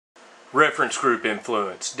Reference group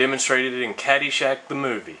influence, demonstrated in Caddyshack the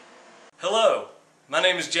movie. Hello, my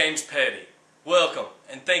name is James Petty. Welcome,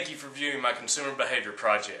 and thank you for viewing my consumer behavior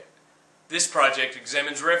project. This project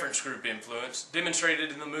examines reference group influence,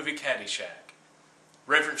 demonstrated in the movie Caddyshack.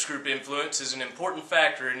 Reference group influence is an important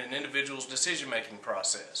factor in an individual's decision-making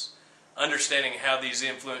process. Understanding how these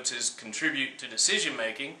influences contribute to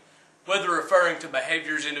decision-making, whether referring to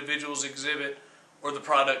behaviors individuals exhibit or the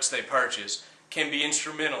products they purchase, can be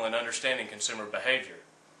instrumental in understanding consumer behavior.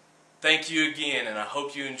 Thank you again, and I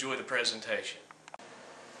hope you enjoy the presentation.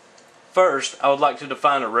 First, I would like to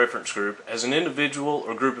define a reference group as an individual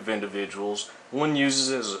or group of individuals one uses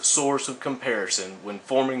as a source of comparison when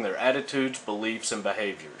forming their attitudes, beliefs, and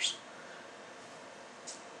behaviors.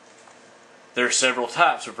 There are several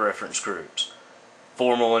types of reference groups.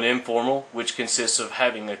 Formal and informal, which consists of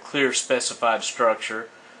having a clear specified structure.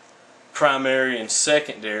 Primary and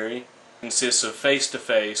secondary consists of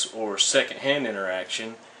face-to-face or second-hand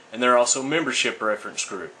interaction, and there are also membership reference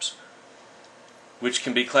groups, which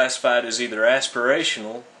can be classified as either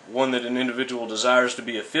aspirational, one that an individual desires to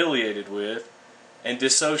be affiliated with, and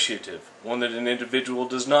dissociative, one that an individual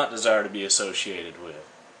does not desire to be associated with.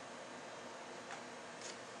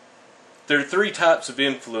 There are three types of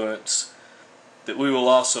influence that we will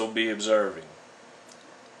also be observing.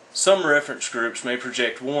 Some reference groups may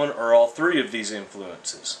project one or all three of these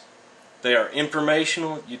influences. They are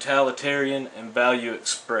informational, utilitarian, and value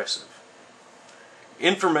expressive.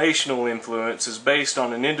 Informational influence is based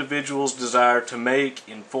on an individual's desire to make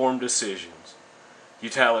informed decisions.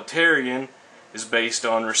 Utilitarian is based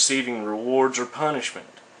on receiving rewards or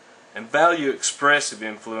punishment. And value expressive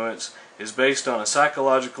influence is based on a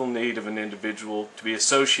psychological need of an individual to be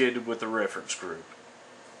associated with a reference group.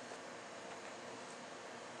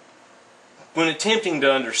 When attempting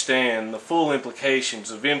to understand the full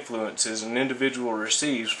implications of influences an individual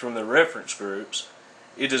receives from the reference groups,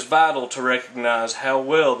 it is vital to recognize how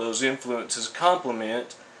well those influences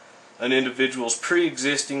complement an individual's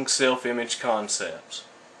pre-existing self-image concepts.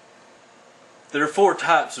 There are four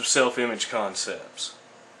types of self-image concepts.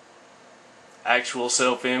 Actual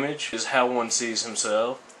self-image is how one sees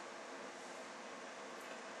himself.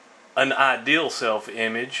 An ideal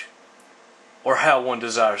self-image, or how one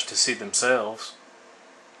desires to see themselves.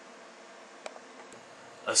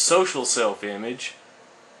 A social self-image,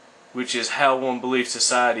 which is how one believes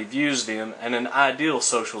society views them, and an ideal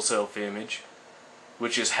social self-image,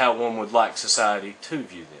 which is how one would like society to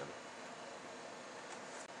view them.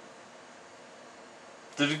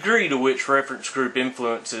 The degree to which reference group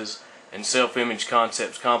influences and self-image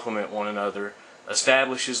concepts complement one another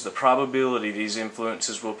establishes the probability these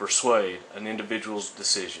influences will persuade an individual's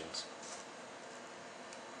decisions.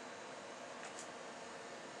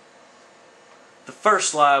 The first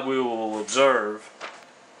slide we will observe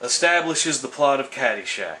establishes the plot of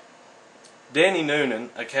Caddyshack. Danny Noonan,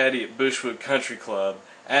 a caddy at Bushwood Country Club,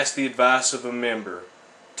 asked the advice of a member,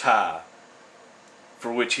 Ty,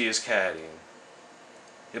 for which he is caddying.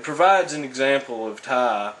 It provides an example of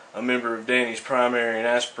Ty, a member of Danny's primary and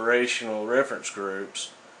aspirational reference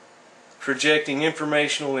groups, projecting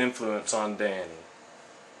informational influence on Danny.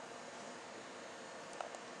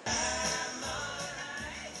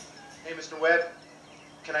 Hey, Mr. Webb,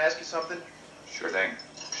 can I ask you something? Sure thing.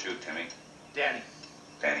 Shoot, Timmy. Danny,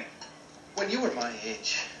 when you were my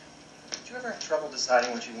age, did you ever have trouble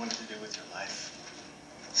deciding what you wanted to do with your life?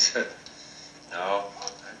 No,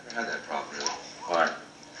 I never had that problem really. Why?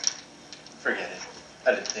 Forget it.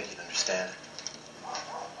 I didn't think you'd understand.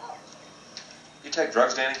 You take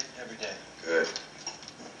drugs, Danny? Every day. Good.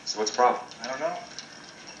 So what's the problem? I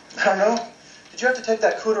don't know. Did you have to take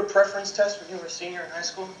that cooter preference test when you were a senior in high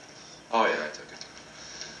school? Oh, yeah, I took it.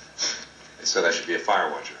 They said I should be a fire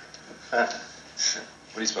watcher. What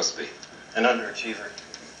are you supposed to be? An underachiever.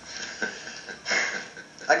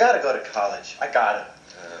 I gotta go to college. I gotta.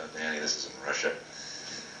 Danny, this isn't Russia.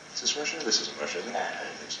 Is this Russia? This isn't Russia, is it? I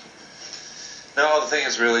don't think so. No, the thing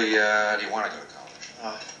is really, do you want to go to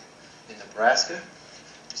college? In Nebraska?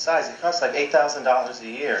 Besides, it costs like $8,000 a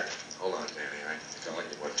year. Hold on, Danny. I think I only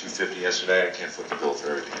did, what, $250 yesterday? I can't foot the bill for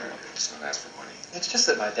everything around here. Just don't ask for money. It's just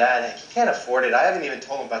that my dad, he can't afford it. I haven't even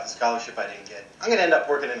told him about the scholarship I didn't get. I'm going to end up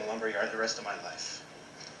working in a lumber yard the rest of my life.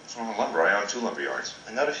 What's wrong with lumber? I own 2 lumber yards.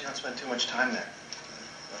 I notice you don't spend too much time there.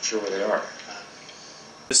 Not sure where they are.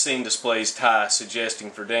 This scene displays Ty suggesting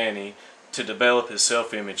for Danny to develop his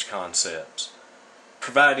self-image concepts.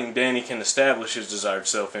 Providing Danny can establish his desired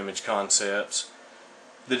self-image concepts,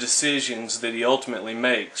 the decisions that he ultimately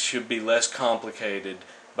makes should be less complicated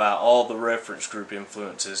by all the reference group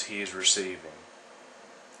influences he is receiving.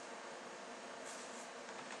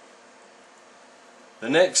 The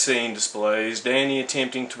next scene displays Danny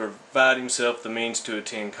attempting to provide himself the means to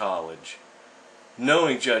attend college.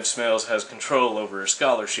 Knowing Judge Smails has control over a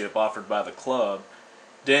scholarship offered by the club,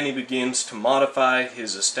 Danny begins to modify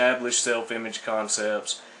his established self-image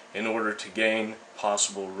concepts in order to gain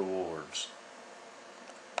possible rewards.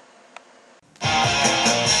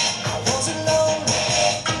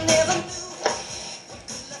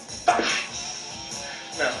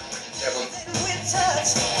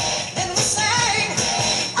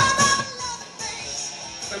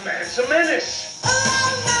 The man's a menace.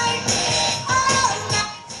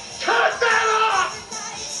 Cut that off!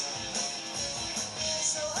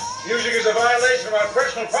 Music is a violation of our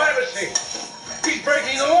personal privacy. He's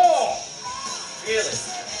breaking the law. Really?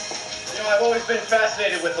 You know, I've always been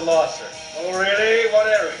fascinated with the law, sir. Oh, really? What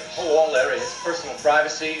areas? Oh, all areas. Personal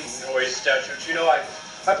privacy, noise, statutes. You know,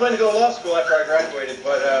 I planned to go to law school after I graduated,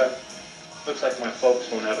 but looks like my folks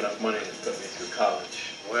won't have enough money to put me through college.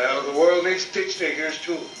 Well, the world needs ditch diggers,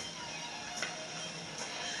 too.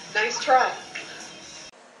 Nice try.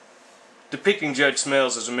 Depicting Judge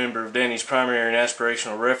Smails as a member of Danny's primary and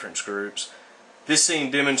aspirational reference groups, this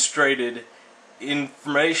scene demonstrated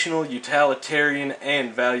informational, utilitarian,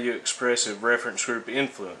 and value-expressive reference group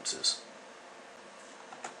influences.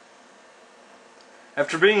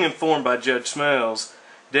 After being informed by Judge Smails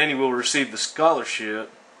Danny will receive the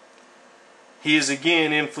scholarship, he is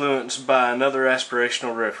again influenced by another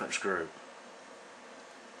aspirational reference group.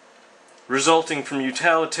 Resulting from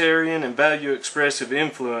utilitarian and value-expressive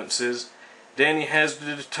influences, Danny has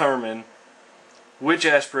to determine which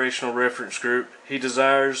aspirational reference group he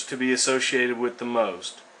desires to be associated with the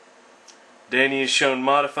most. Danny is shown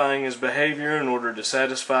modifying his behavior in order to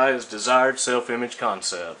satisfy his desired self-image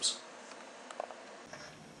concepts.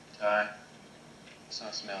 I saw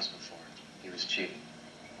Smails before. He was cheating.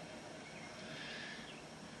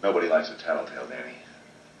 Nobody likes a tattletale, Danny.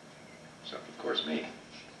 Except, of course, me.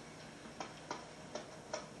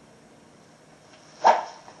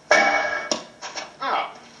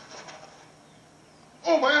 Ow!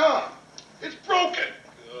 Oh, my arm! It's broken!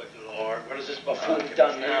 Good Lord, what has this buffoon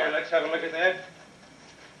done now? Here, let's have a look at that.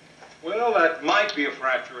 Well, that might be a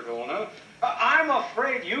fractured ulna. I'm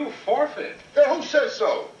afraid you forfeit. Hey, who says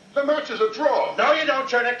so? The match is a draw. No, you don't,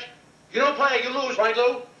 Chernick. You don't play, you lose, right,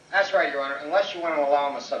 Lou? That's right, Your Honor, unless you want to allow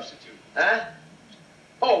him a substitute. Huh?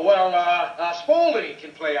 Oh, well, Spaulding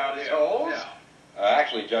can play out his holes. Yeah.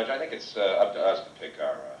 Actually, Judge, I think it's up to us to pick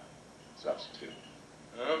our substitute.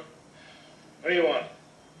 Huh? What do you want?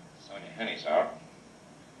 Sonia Henny's out.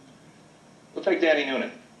 We'll take Danny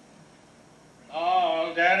Noonan.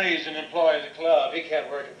 Oh, Danny's an employee of the club. He can't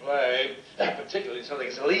work and play. Not particularly something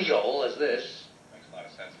as illegal as this. Makes a lot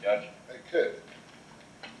of sense, Judge. Hey, kid.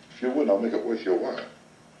 If you win, I'll make it worth your while.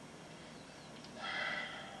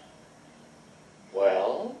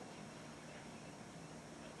 Well?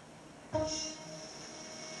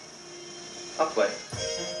 I'll play.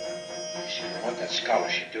 You sure don't want that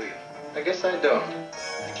scholarship, do you? I guess I don't.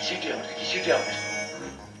 I guess you don't. I guess you don't.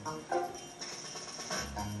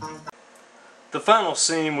 The final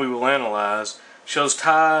scene we will analyze shows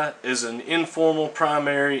Ty as an informal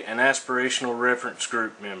primary and aspirational reference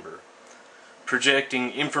group member,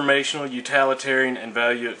 projecting informational, utilitarian, and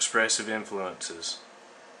value-expressive influences.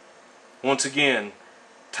 Once again,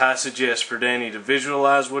 Ty suggests for Danny to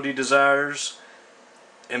visualize what he desires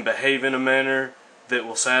and behave in a manner that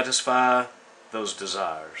will satisfy those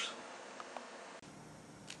desires.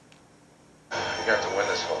 You got to win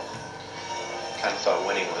this hole. Kind of thought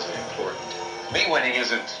winning wasn't important. Me winning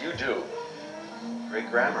isn't. You do.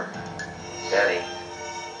 Great grammar. Daddy.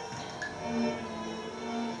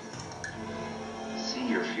 See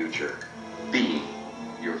your future. Be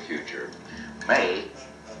your future. Make it.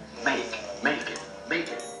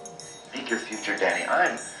 Make your future, Danny.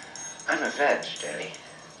 I'm a veg, Danny.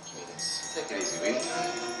 Take it easy, will you?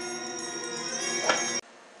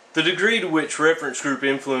 The degree to which reference group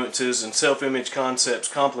influences and self-image concepts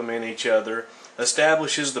complement each other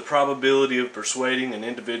establishes the probability of persuading an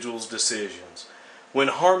individual's decisions. When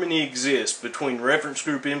harmony exists between reference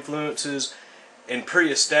group influences and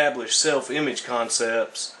pre-established self-image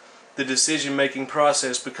concepts, the decision-making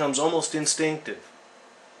process becomes almost instinctive.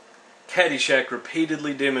 Caddyshack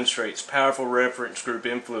repeatedly demonstrates powerful reference group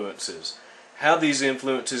influences, how these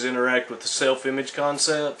influences interact with the self-image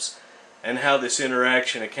concepts, and how this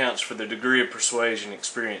interaction accounts for the degree of persuasion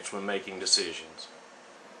experienced when making decisions.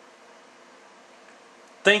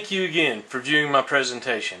 Thank you again for viewing my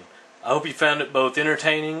presentation. I hope you found it both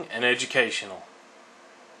entertaining and educational.